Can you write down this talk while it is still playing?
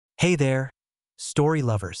Hey there, story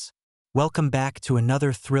lovers. Welcome back to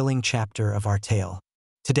another thrilling chapter of our tale.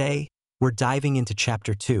 Today, we're diving into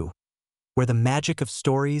Chapter 2, where the magic of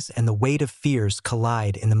stories and the weight of fears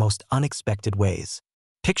collide in the most unexpected ways.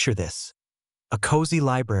 Picture this: a cozy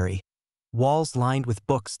library, walls lined with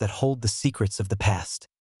books that hold the secrets of the past.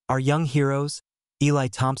 Our young heroes, Eli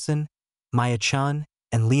Thompson, Maya Chan,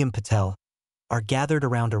 and Liam Patel, are gathered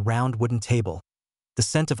around a round wooden table, the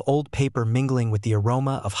scent of old paper mingling with the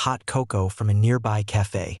aroma of hot cocoa from a nearby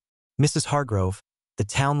cafe. Mrs. Hargrove, the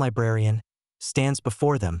town librarian, stands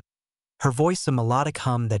before them, her voice a melodic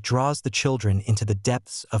hum that draws the children into the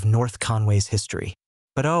depths of North Conway's history.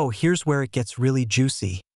 But oh, here's where it gets really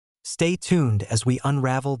juicy. Stay tuned as we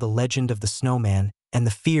unravel the legend of the Snowman and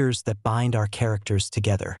the fears that bind our characters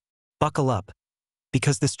together. Buckle up,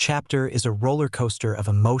 because this chapter is a roller coaster of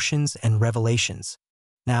emotions and revelations.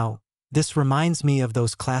 Now, this reminds me of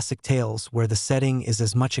those classic tales where the setting is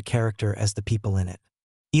as much a character as the people in it.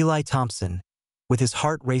 Eli Thompson, with his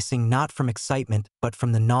heart racing not from excitement but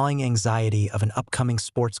from the gnawing anxiety of an upcoming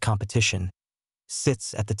sports competition,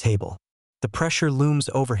 sits at the table. The pressure looms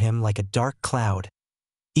over him like a dark cloud,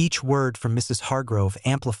 each word from Mrs. Hargrove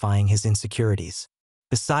amplifying his insecurities.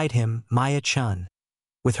 Beside him, Maya Chun,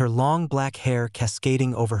 with her long black hair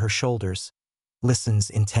cascading over her shoulders, listens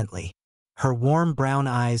intently. Her warm brown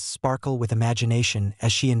eyes sparkle with imagination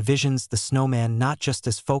as she envisions the snowman not just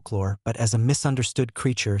as folklore but as a misunderstood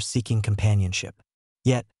creature seeking companionship.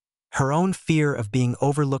 Yet, her own fear of being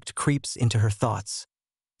overlooked creeps into her thoughts,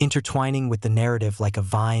 intertwining with the narrative like a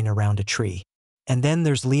vine around a tree. And then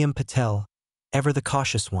there's Liam Patel, ever the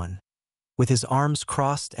cautious one, with his arms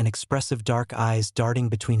crossed and expressive dark eyes darting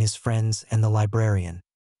between his friends and the librarian.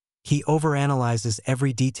 He overanalyzes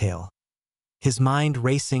every detail, his mind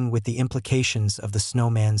racing with the implications of the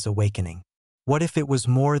snowman's awakening. What if it was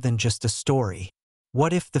more than just a story?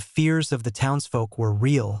 What if the fears of the townsfolk were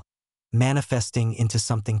real, manifesting into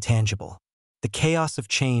something tangible? The chaos of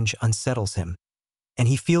change unsettles him, and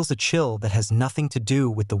he feels a chill that has nothing to do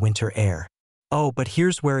with the winter air. Oh, but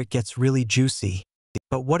here's where it gets really juicy.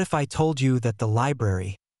 But what if I told you that the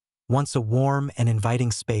library, once a warm and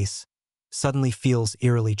inviting space, suddenly feels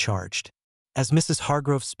eerily charged? As Mrs.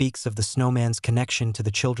 Hargrove speaks of the snowman's connection to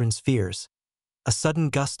the children's fears, a sudden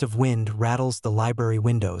gust of wind rattles the library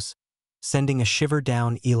windows, sending a shiver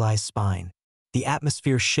down Eli's spine. The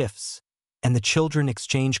atmosphere shifts, and the children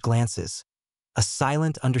exchange glances, a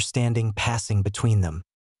silent understanding passing between them.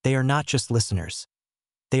 They are not just listeners.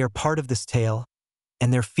 They are part of this tale,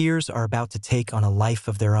 and their fears are about to take on a life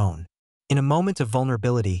of their own. In a moment of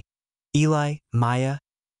vulnerability, Eli, Maya,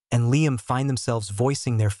 and Liam find themselves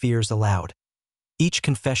voicing their fears aloud, each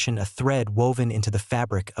confession a thread woven into the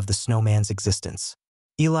fabric of the snowman's existence.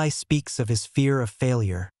 Eli speaks of his fear of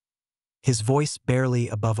failure, his voice barely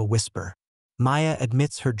above a whisper. Maya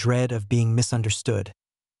admits her dread of being misunderstood,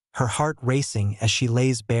 her heart racing as she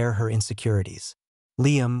lays bare her insecurities.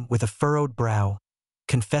 Liam, with a furrowed brow,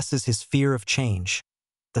 confesses his fear of change,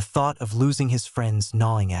 the thought of losing his friends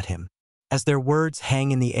gnawing at him. As their words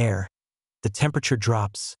hang in the air, the temperature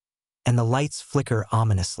drops, and the lights flicker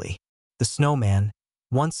ominously. The snowman,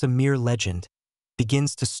 once a mere legend,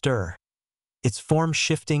 begins to stir, its form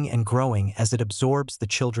shifting and growing as it absorbs the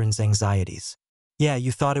children's anxieties. Yeah,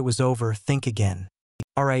 you thought it was over, think again.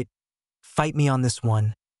 All right, fight me on this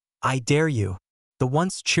one. I dare you. The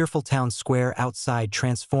once cheerful town square outside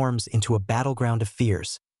transforms into a battleground of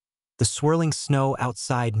fears, the swirling snow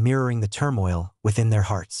outside mirroring the turmoil within their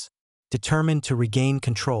hearts. Determined to regain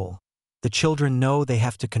control, the children know they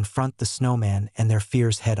have to confront the snowman and their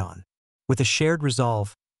fears head-on. With a shared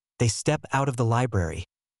resolve, they step out of the library,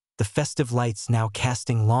 the festive lights now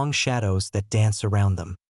casting long shadows that dance around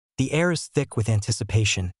them. The air is thick with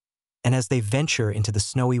anticipation, and as they venture into the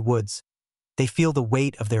snowy woods, they feel the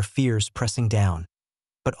weight of their fears pressing down,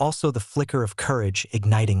 but also the flicker of courage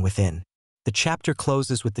igniting within. The chapter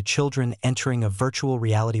closes with the children entering a virtual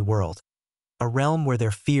reality world, a realm where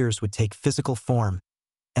their fears would take physical form,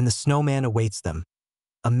 and the snowman awaits them,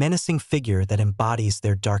 a menacing figure that embodies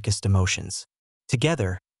their darkest emotions.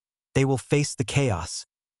 Together, they will face the chaos,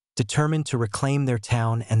 determined to reclaim their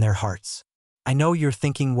town and their hearts. I know you're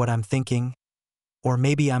thinking what I'm thinking, or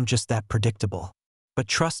maybe I'm just that predictable. But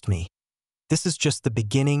trust me, this is just the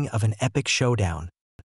beginning of an epic showdown,